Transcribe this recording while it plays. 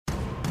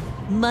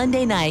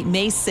Monday night,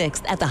 May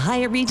 6th at the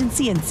Hyatt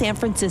Regency in San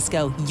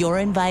Francisco. You're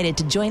invited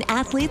to join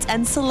athletes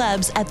and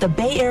celebs at the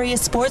Bay Area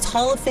Sports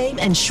Hall of Fame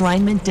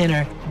Enshrinement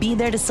Dinner. Be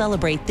there to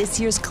celebrate this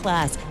year's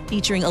class,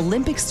 featuring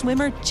Olympic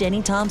swimmer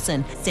Jenny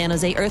Thompson, San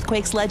Jose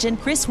Earthquakes legend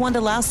Chris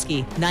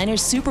Wondolowski,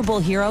 Niners Super Bowl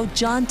hero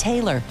John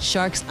Taylor,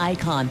 Sharks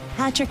icon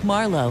Patrick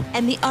Marleau,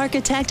 and the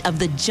architect of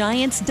the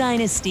Giants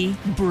dynasty,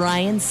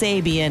 Brian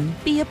Sabian.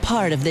 Be a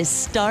part of this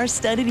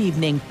star-studded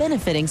evening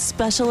benefiting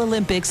Special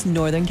Olympics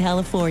Northern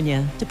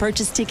California. To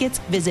purchase tickets,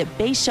 visit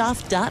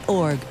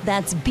bashoff.org.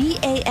 That's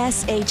BASHOF.org.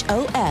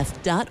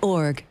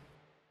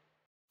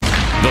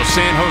 The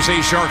San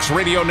Jose Sharks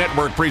Radio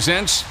Network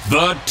presents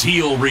The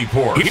Teal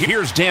Report.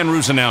 Here's Dan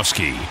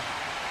Rusanowski.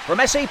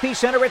 From SAP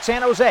Center at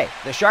San Jose,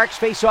 the Sharks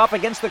face off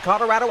against the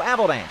Colorado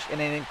Avalanche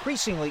in an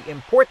increasingly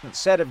important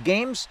set of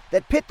games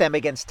that pit them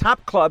against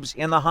top clubs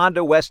in the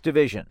Honda West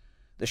Division.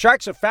 The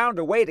Sharks have found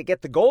a way to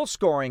get the goal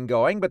scoring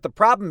going, but the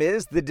problem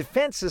is the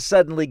defense has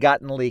suddenly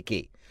gotten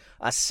leaky.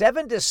 A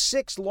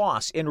 7-6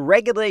 loss in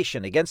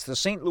regulation against the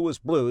St. Louis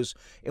Blues,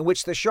 in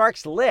which the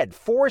Sharks led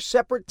 4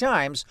 separate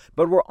times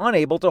but were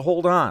unable to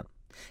hold on.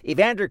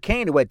 Evander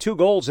Kane, who had 2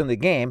 goals in the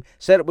game,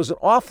 said it was an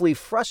awfully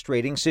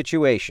frustrating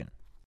situation.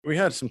 We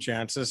had some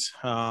chances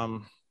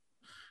to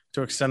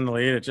extend the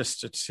lead.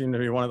 It seemed to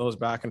be one of those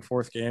back and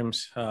forth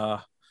games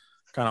kind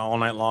of all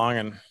night long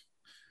and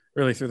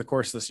really through the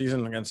course of the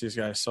season against these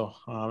guys. So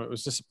it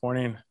was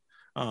disappointing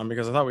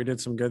because I thought we did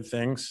some good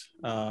things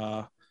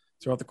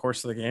throughout the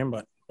course of the game.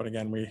 But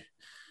again, we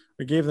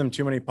gave them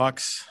too many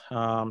pucks,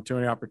 too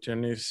many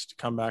opportunities to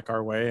come back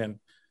our way. And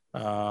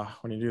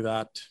when you do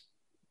that,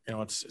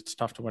 it's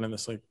tough to win in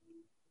this league.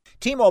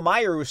 Timo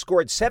Meier, who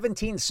scored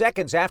 17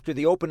 seconds after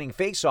the opening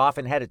faceoff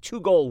and had a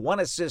 2-goal,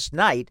 1-assist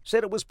night,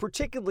 said it was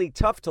particularly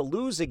tough to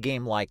lose a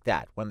game like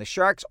that when the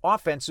Sharks'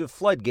 offensive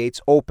floodgates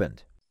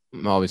opened.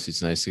 Obviously,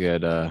 it's nice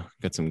to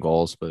get some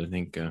goals, but I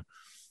think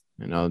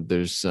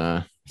there's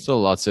still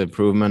lots of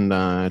improvement.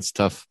 It's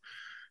tough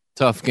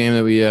game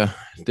that we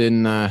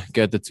didn't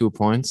get the 2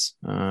 points.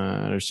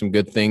 There's some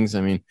good things.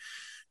 I mean,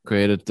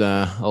 created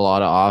a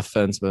lot of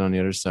offense, but on the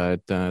other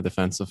side,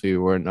 defensively, we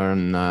weren't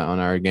on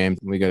our game.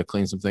 We got to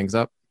clean some things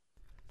up.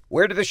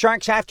 Where do the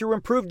Sharks have to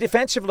improve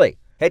defensively?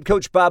 Head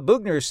coach Bob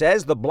Boughner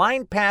says the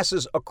blind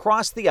passes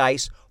across the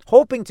ice,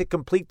 hoping to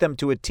complete them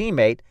to a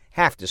teammate,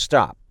 have to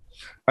stop.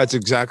 That's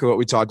exactly what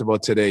we talked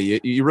about today.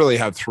 You really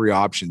have 3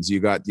 options. You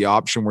got the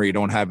option where you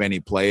don't have any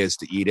play is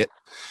to eat it.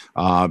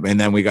 And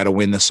then we got to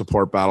win the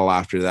support battle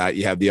after that.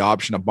 You have the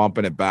option of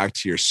bumping it back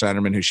to your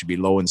centerman who should be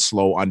low and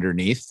slow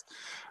underneath,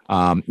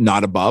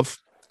 not above.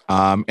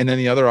 And then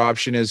the other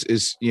option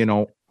is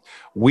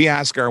we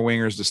ask our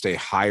wingers to stay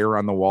higher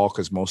on the wall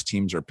because most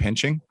teams are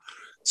pinching.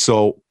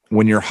 So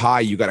when you're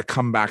high, you got to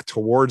come back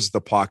towards the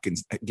puck and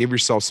give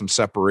yourself some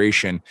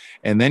separation.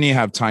 And then you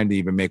have time to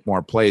even make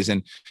more plays.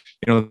 And,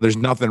 there's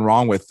nothing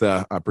wrong with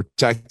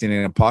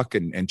protecting a puck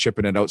and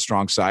chipping it out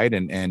strong side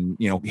and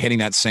hitting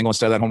that single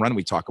instead of that home run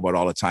we talk about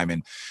all the time.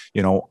 And,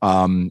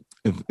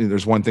 if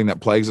there's one thing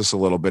that plagues us a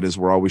little bit is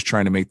we're always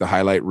trying to make the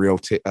highlight reel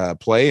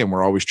play, and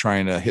we're always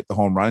trying to hit the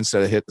home run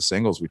instead of hit the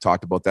singles. We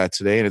talked about that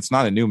today, and it's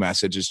not a new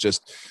message. It's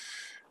just,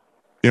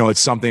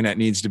 it's something that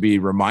needs to be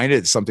reminded.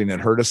 It's something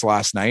that hurt us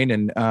last night,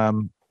 and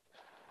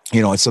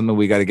it's something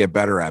we got to get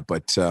better at.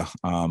 But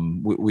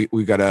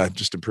we got to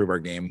just improve our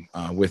game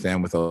with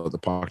and without the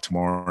puck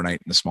tomorrow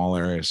night in the small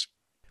areas.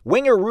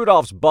 Winger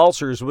Rudolph's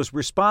Balcers was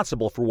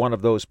responsible for one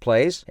of those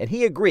plays, and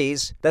he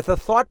agrees that the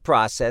thought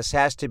process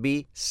has to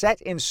be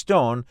set in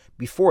stone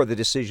before the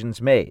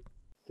decision's made.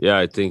 Yeah,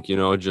 I think,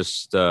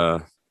 just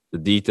the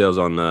details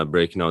on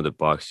breaking out the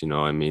pucks,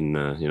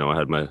 I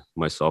had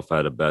myself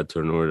had a bad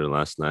turnover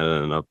last night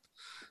and ended up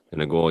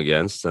in a goal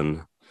against,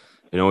 and,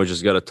 we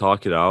just got to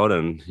talk it out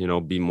and,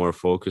 be more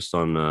focused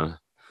on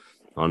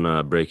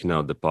breaking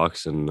out the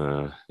pucks and,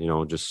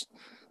 just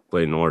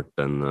play north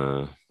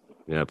and,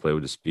 play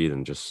with the speed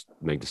and just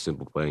make the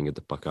simple play and get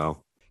the puck out.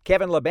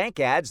 Kevin Labanc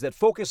adds that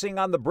focusing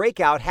on the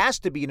breakout has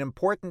to be an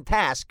important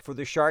task for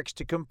the Sharks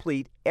to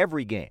complete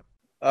every game.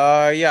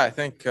 I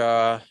think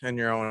in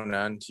your own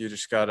end, you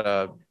just got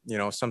to,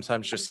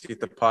 sometimes just eat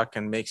the puck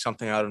and make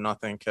something out of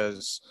nothing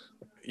because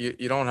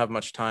you don't have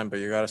much time, but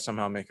you got to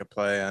somehow make a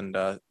play. And,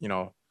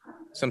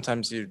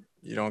 sometimes you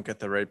don't get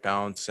the right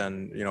bounce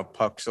and,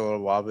 puck's a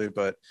little wobbly,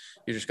 but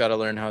you just got to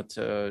learn how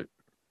to,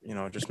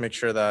 just make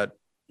sure that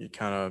you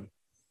kind of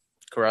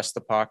caress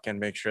the puck and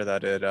make sure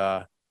that it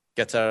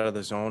gets out of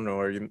the zone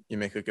or you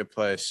make a good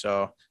play.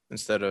 So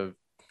instead of,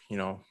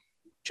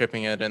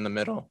 chipping it in the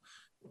middle,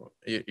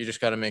 you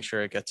just got to make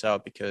sure it gets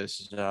out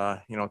because,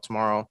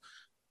 tomorrow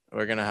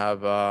we're going to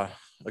have a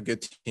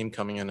good team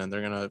coming in and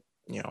they're going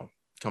to,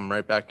 come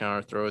right back down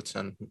our throats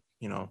and,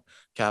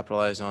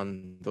 capitalize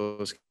on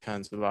those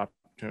kinds of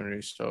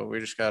opportunities. So we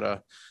just got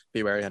to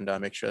be wary and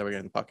make sure that we're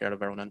getting the puck out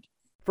of our own end.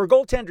 For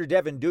goaltender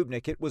Devan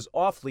Dubnyk, it was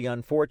awfully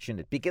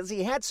unfortunate because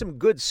he had some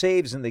good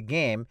saves in the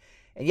game,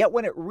 and yet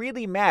when it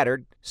really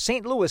mattered,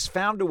 St. Louis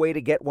found a way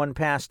to get one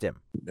past him.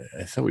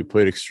 I thought we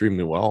played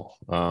extremely well.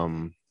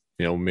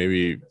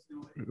 Maybe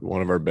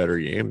one of our better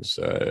games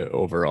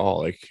overall.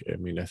 Like, I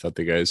mean, I thought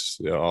the guys,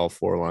 all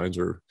four lines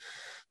were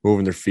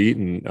moving their feet.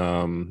 And,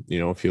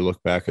 if you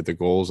look back at the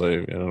goals, I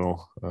don't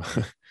know,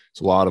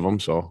 it's a lot of them.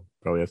 So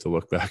probably have to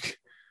look back,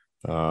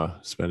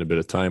 spend a bit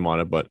of time on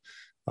it. But,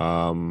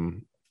 I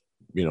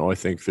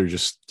think they're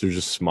just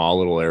small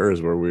little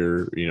errors where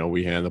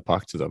we hand the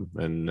puck to them.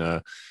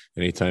 And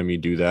anytime you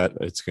do that,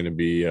 it's going to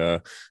be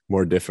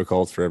more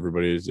difficult for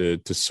everybody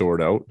to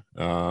sort out.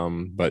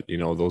 But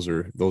those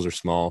are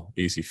small,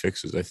 easy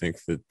fixes. I think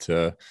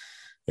that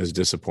as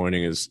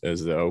disappointing as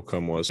the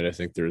outcome was, I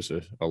think there's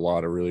a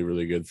lot of really,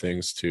 really good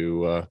things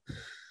to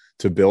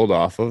build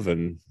off of.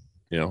 And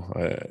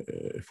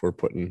if we're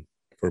putting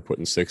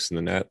 6 in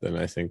the net, then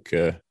I think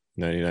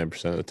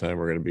 99% of the time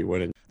we're going to be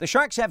winning. The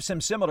Sharks have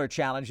some similar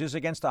challenges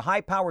against a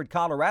high-powered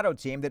Colorado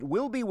team that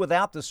will be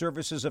without the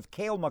services of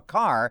Cale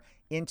Makar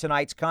in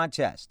tonight's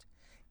contest.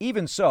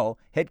 Even so,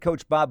 head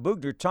coach Bob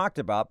Boughner talked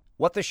about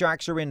what the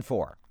Sharks are in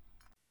for.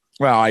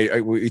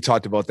 Well, we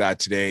talked about that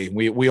today.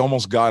 We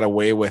almost got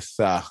away with,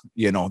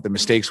 the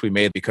mistakes we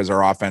made because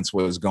our offense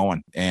was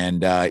going.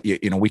 And,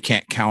 we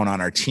can't count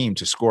on our team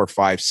to score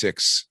 5,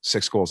 6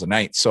 goals a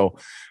night. So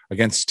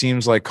against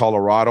teams like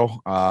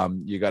Colorado,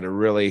 you got to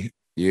really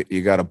 –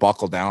 You got to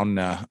buckle down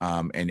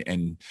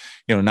and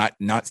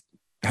not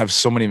have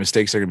so many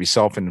mistakes that are going to be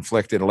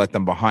self-inflicted and let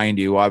them behind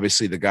you.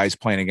 Obviously, the guys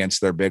playing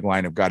against their big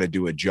line have got to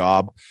do a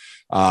job.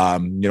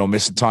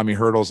 Missing Tommy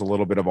Hurdle's a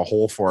little bit of a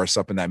hole for us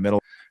up in that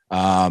middle.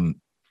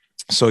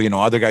 So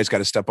other guys got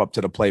to step up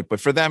to the plate. But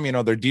for them,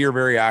 their D are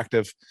very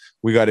active.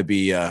 We got to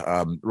be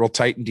real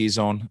tight in D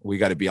zone. We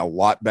got to be a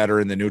lot better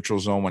in the neutral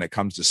zone when it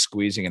comes to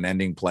squeezing and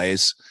ending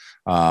plays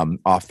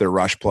off their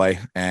rush play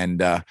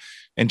and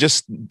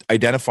just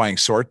identifying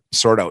sort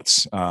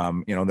outs.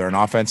 They're an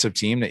offensive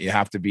team that you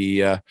have to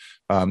be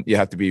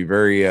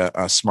very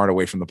smart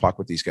away from the puck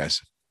with these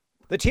guys.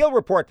 The Teal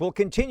Report will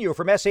continue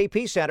from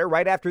SAP Center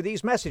right after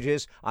these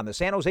messages on the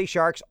San Jose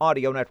Sharks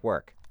Audio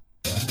Network.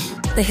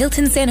 The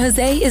Hilton San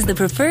Jose is the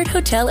preferred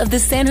hotel of the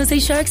San Jose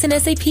Sharks and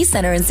SAP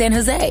Center in San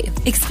Jose.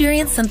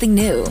 Experience something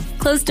new.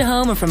 Close to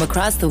home or from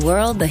across the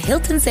world, the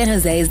Hilton San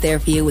Jose is there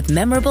for you with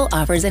memorable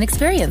offers and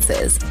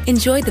experiences.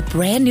 Enjoy the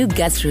brand new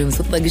guest rooms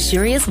with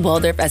luxurious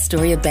Waldorf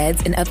Astoria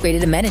beds and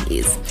upgraded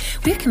amenities.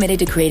 We're committed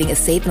to creating a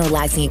safe and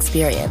relaxing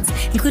experience,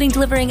 including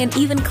delivering an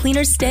even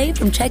cleaner stay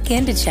from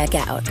check-in to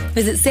check-out.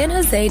 Visit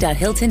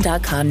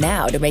sanjose.hilton.com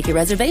now to make your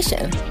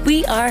reservation.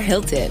 We are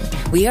Hilton.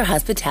 We are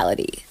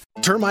hospitality.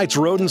 Termites,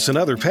 rodents, and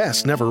other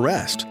pests never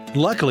rest.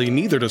 Luckily,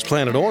 neither does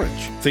Planet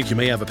Orange. Think you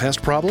may have a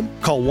pest problem?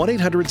 Call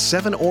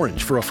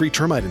 1-800-7-ORANGE for a free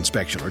termite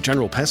inspection or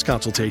general pest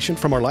consultation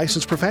from our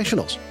licensed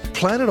professionals.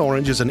 Planet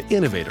Orange is an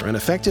innovator and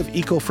effective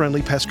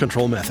eco-friendly pest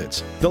control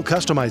methods. They'll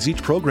customize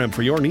each program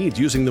for your needs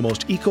using the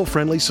most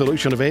eco-friendly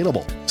solution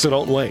available. So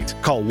don't wait.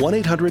 Call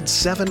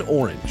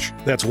 1-800-7-ORANGE.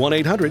 That's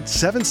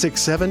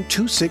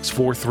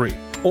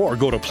 1-800-767-2643. Or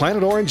go to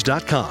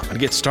planetorange.com and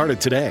get started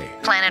today.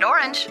 Planet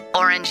Orange.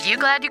 Orange, you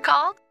glad you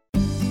called?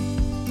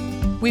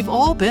 We've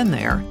all been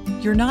there.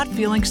 You're not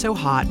feeling so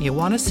hot and you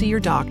want to see your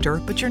doctor,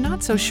 but you're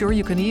not so sure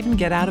you can even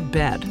get out of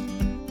bed.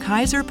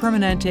 Kaiser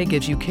Permanente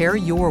gives you care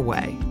your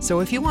way. So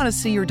if you want to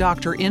see your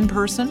doctor in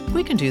person,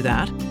 we can do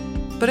that.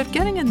 But if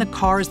getting in the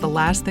car is the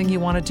last thing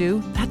you want to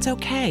do, that's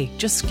okay.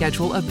 Just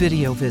schedule a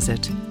video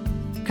visit.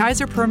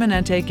 Kaiser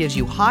Permanente gives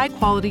you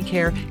high-quality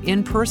care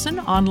in person,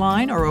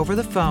 online, or over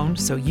the phone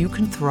so you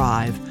can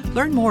thrive.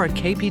 Learn more at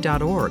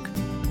kp.org.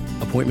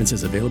 Appointments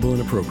as available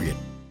and appropriate.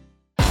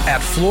 At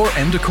Floor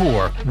 &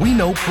 Decor, we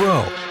know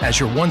Pro.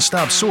 As your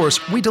one-stop source,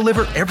 we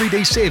deliver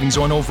everyday savings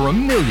on over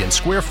 1 million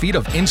square feet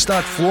of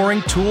in-stock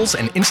flooring, tools,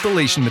 and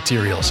installation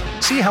materials.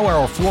 See how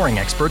our flooring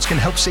experts can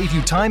help save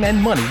you time and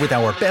money with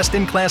our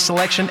best-in-class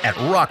selection at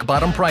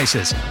rock-bottom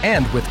prices.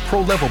 And with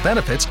pro-level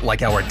benefits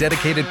like our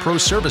dedicated Pro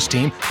Service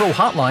Team, Pro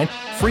Hotline,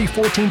 free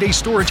 14-day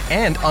storage,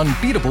 and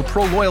unbeatable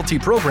Pro Loyalty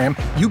program,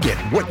 you get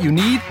what you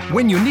need,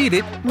 when you need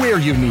it, where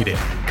you need it.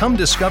 Come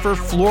discover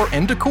Floor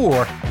 &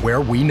 Decor,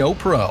 where we know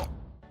Pro.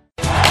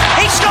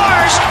 He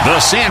scores! The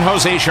San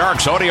Jose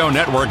Sharks Audio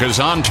Network is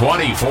on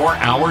 24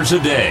 hours a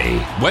day.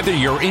 Whether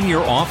you're in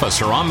your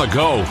office or on the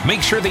go,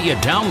 make sure that you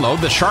download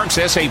the Sharks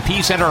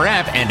SAP Center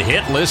app and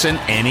hit listen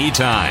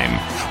anytime.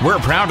 We're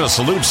proud to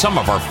salute some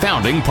of our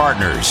founding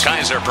partners: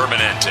 Kaiser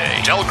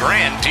Permanente, Del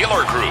Gran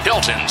Dealer Group,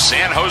 Hilton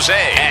San Jose,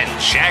 and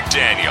Jack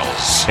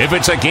Daniels. If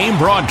it's a game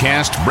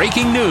broadcast,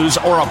 breaking news,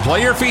 or a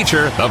player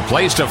feature, the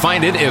place to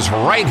find it is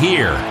right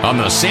here on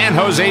the San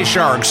Jose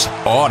Sharks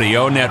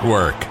Audio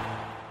Network.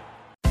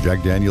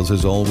 Jack Daniels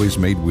has always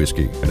made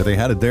whiskey, and if they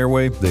had it their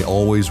way, they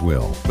always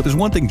will. But there's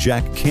one thing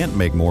Jack can't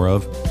make more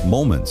of: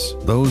 moments.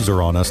 Those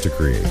are on us to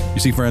create. You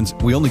see, friends,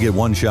 we only get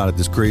one shot at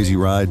this crazy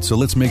ride, so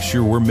let's make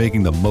sure we're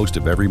making the most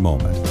of every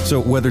moment. So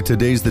whether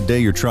today's the day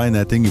you're trying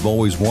that thing you've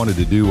always wanted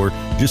to do, or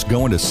just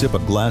going to sip a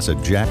glass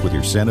of Jack with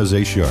your San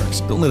Jose Sharks,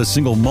 don't let a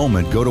single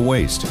moment go to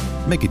waste.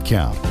 Make it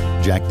count.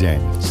 Jack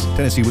Daniels.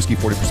 Tennessee whiskey,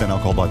 40%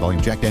 alcohol by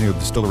volume. Jack Daniels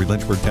Distillery,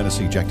 Lynchburg,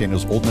 Tennessee. Jack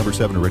Daniels, Old No.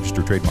 7,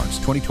 registered trademarks.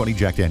 2020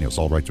 Jack Daniels,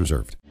 all rights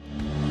reserved.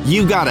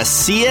 You gotta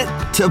see it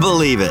to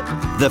believe it.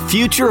 The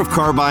future of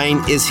car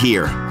buying is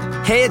here.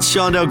 Hey, it's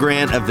Shondell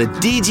Grant of the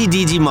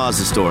DGDG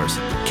Mazda stores.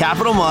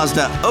 Capital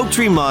Mazda, Oak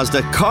Tree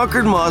Mazda,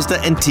 Concord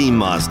Mazda, and Team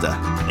Mazda.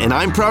 And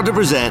I'm proud to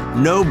present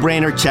No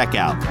Brainer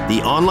Checkout,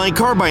 the online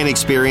car buying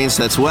experience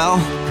that's, well,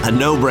 a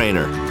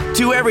no-brainer.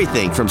 Do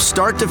everything from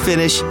start to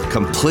finish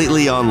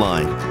completely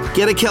online.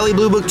 Get a Kelley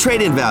Blue Book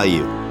trade-in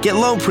value. Get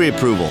loan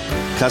pre-approval.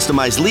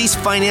 Customize lease,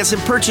 finance,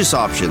 and purchase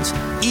options.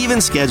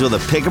 Even schedule the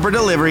pickup or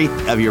delivery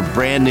of your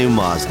brand new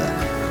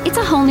Mazda. It's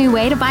a whole new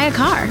way to buy a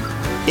car.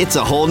 It's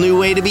a whole new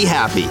way to be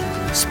happy.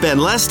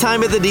 Spend less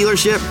time at the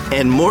dealership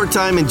and more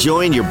time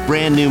enjoying your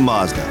brand new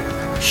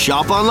Mazda.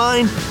 Shop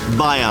online,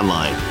 buy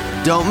online.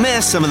 Don't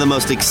miss some of the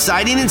most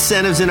exciting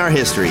incentives in our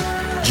history.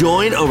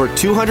 Join over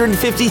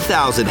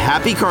 250,000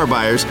 happy car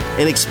buyers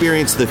and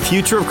experience the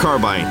future of car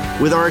buying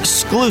with our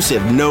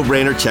exclusive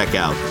no-brainer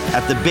checkout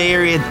at the Bay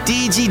Area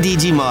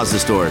DGDG Mazda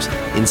stores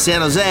in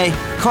San Jose,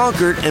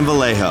 Concord, and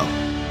Vallejo.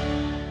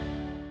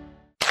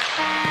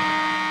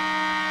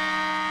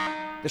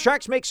 The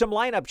Sharks make some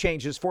lineup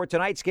changes for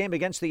tonight's game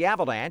against the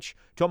Avalanche.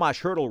 Tomas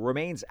Hertl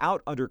remains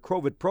out under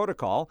COVID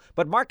protocol,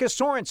 but Marcus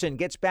Sorensen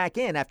gets back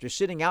in after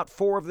sitting out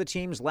 4 of the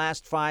team's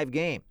last 5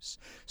 games.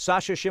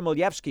 Sasha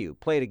Shimolyevsky, who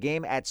played a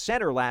game at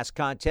center last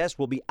contest,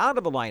 will be out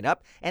of the lineup,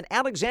 and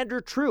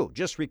Alexander True,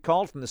 just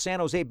recalled from the San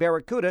Jose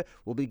Barracuda,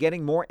 will be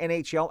getting more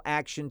NHL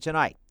action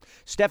tonight.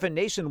 Stefan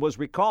Noesen was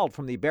recalled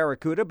from the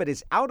Barracuda, but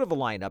is out of the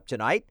lineup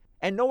tonight,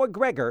 and Noah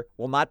Gregor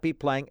will not be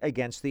playing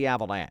against the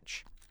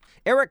Avalanche.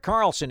 Erik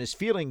Karlsson is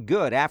feeling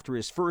good after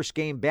his first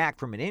game back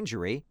from an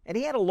injury, and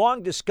he had a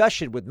long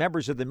discussion with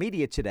members of the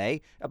media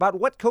today about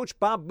what Coach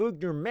Bob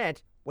Boughner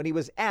meant when he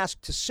was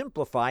asked to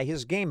simplify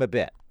his game a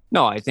bit.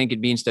 No, I think it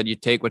means that you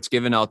take what's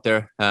given out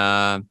there.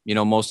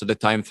 Most of the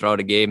time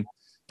throughout a game,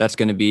 that's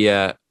going to be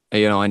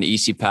an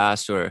easy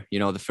pass or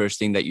the first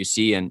thing that you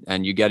see,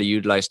 and you got to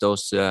utilize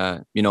those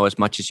as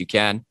much as you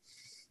can.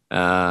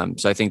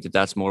 So I think that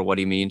that's more what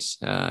he means.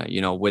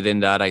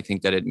 Within that, I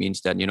think that it means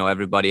that,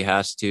 everybody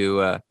has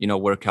to,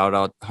 work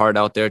hard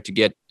out there to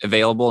get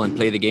available and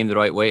play the game the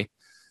right way.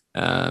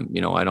 I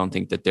don't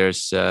think that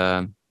there's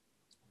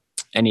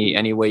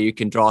any way you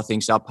can draw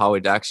things up how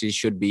it actually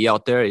should be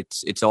out there.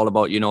 It's all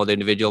about, the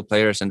individual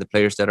players and the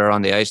players that are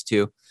on the ice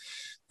to,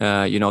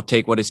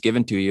 take what is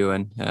given to you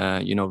and,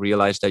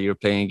 realize that you're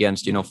playing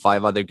against,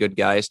 5 other good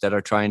guys that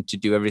are trying to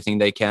do everything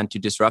they can to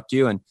disrupt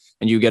you. And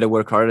you got to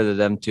work harder than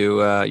them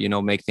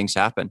to, make things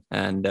happen.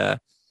 And,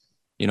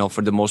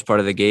 for the most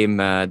part of the game,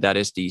 that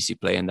is the easy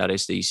play and that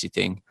is the easy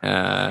thing.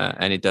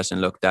 And it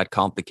doesn't look that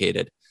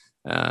complicated.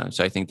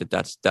 So I think that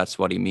that's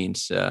what he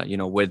means,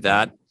 with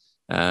that.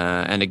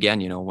 And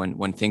again,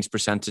 when things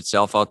present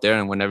itself out there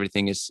and when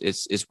everything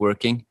is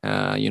working,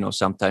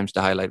 sometimes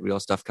the highlight reel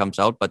stuff comes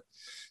out, but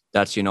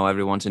that's,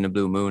 everyone's in a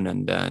blue moon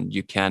and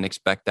you can't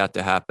expect that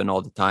to happen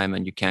all the time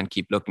and you can't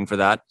keep looking for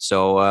that.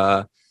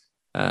 So,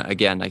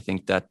 again, I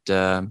think that,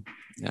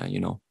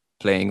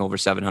 playing over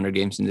 700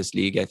 games in this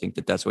league, I think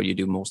that that's what you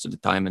do most of the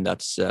time. And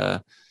that's,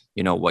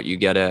 what you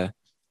got to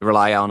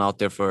rely on out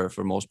there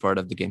for most part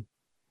of the game.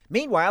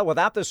 Meanwhile,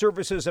 without the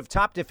services of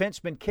top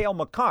defenseman Cale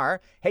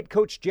Makar, head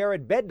coach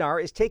Jared Bednar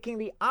is taking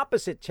the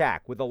opposite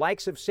tack with the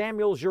likes of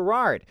Samuel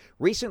Girard,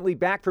 recently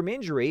back from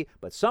injury,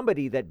 but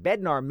somebody that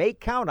Bednar may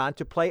count on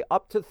to play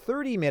up to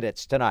 30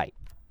 minutes tonight.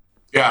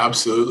 Yeah,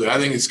 absolutely. I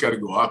think it's got to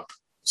go up.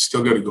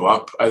 Still got to go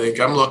up. I think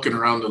I'm looking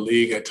around the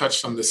league. I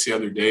touched on this the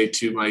other day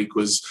too, Mike,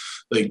 was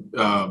like,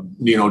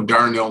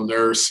 Darnell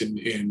Nurse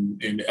in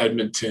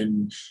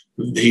Edmonton.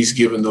 He's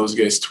given those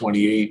guys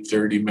 28,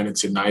 30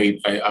 minutes a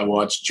night. I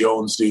watched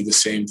Jones do the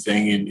same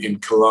thing in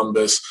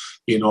Columbus.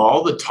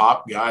 All the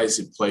top guys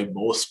that play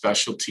both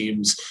special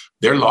teams,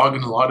 they're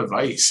logging a lot of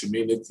ice. I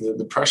mean,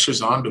 the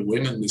pressure's on to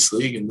win in this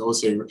league, and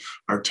those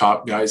are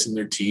top guys in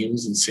their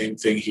teams. And same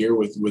thing here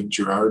with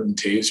Girard and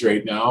Taves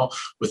right now.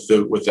 With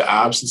the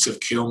absence of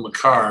Cale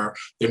Makar,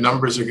 their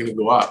numbers are going to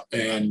go up.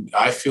 And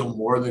I feel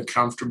more than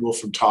comfortable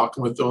from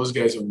talking with those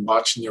guys and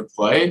watching their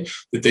play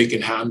that they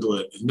can handle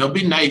it. And there'll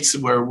be nights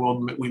where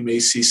we may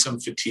see some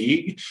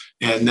fatigue,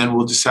 and then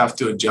we'll just have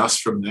to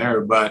adjust from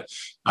there. But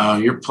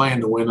you're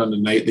playing to win on a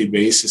nightly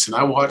basis. And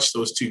I watched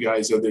those 2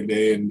 guys the other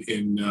day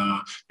in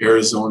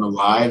Arizona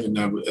live, and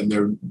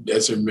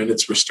as their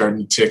minutes were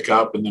starting to tick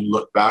up, and then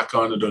look back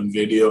on it on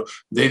video,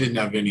 they didn't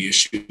have any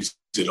issues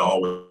at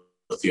all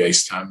with the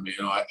ice time.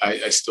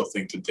 I still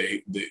think that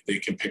they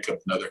can pick up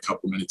another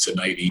couple minutes a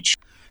night each.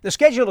 The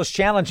schedule is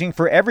challenging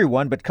for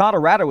everyone, but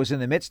Colorado is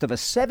in the midst of a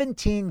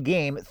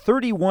 17-game,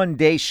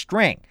 31-day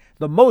string,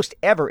 the most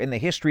ever in the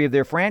history of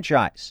their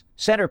franchise.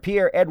 Center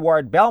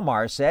Pierre-Edouard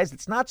Bellemare says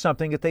it's not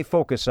something that they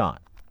focus on.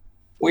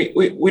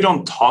 We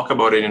don't talk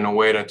about it in a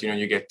way that,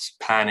 you get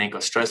panic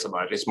or stress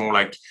about it. It's more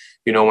like,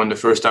 when the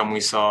first time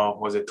we saw,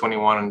 was it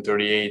 21 and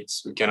 38,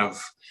 we kind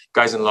of,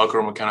 guys in the locker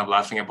room were kind of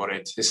laughing about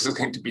it. This is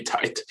going to be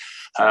tight,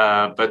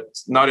 but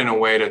not in a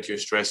way that you're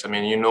stressed. I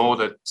mean,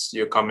 that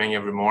you're coming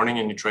every morning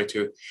and you try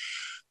to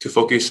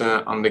focus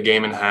on the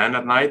game in hand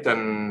at night,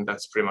 and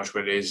that's pretty much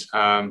what it is.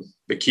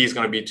 The key is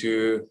going to be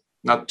to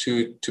not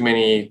too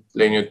many,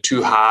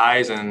 too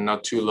highs and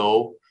not too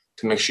low,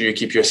 to make sure you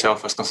keep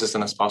yourself as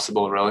consistent as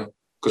possible, really,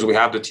 because we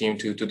have the team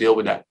to deal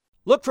with that.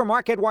 Look for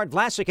Marc-Edouard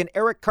Vlasic and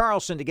Erik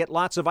Karlsson to get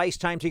lots of ice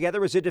time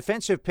together as a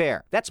defensive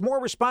pair. That's more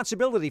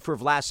responsibility for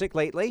Vlasic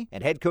lately,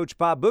 and head coach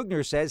Bob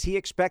Boughner says he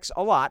expects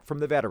a lot from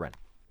the veteran.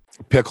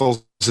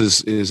 Pickles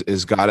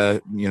is got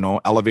to,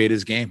 elevate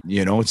his game.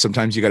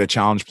 Sometimes you got to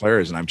challenge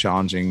players, and I'm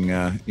challenging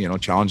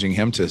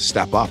him to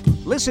step up.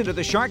 Listen to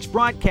the Sharks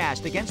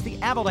broadcast against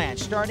the Avalanche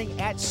starting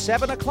at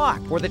 7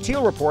 o'clock. For the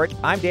Teal Report,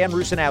 I'm Dan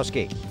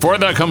Rusanowski. For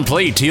the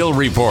complete Teal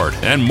Report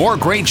and more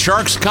great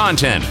Sharks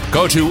content,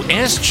 go to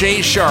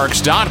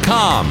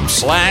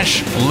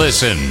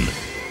sjsharks.com/listen.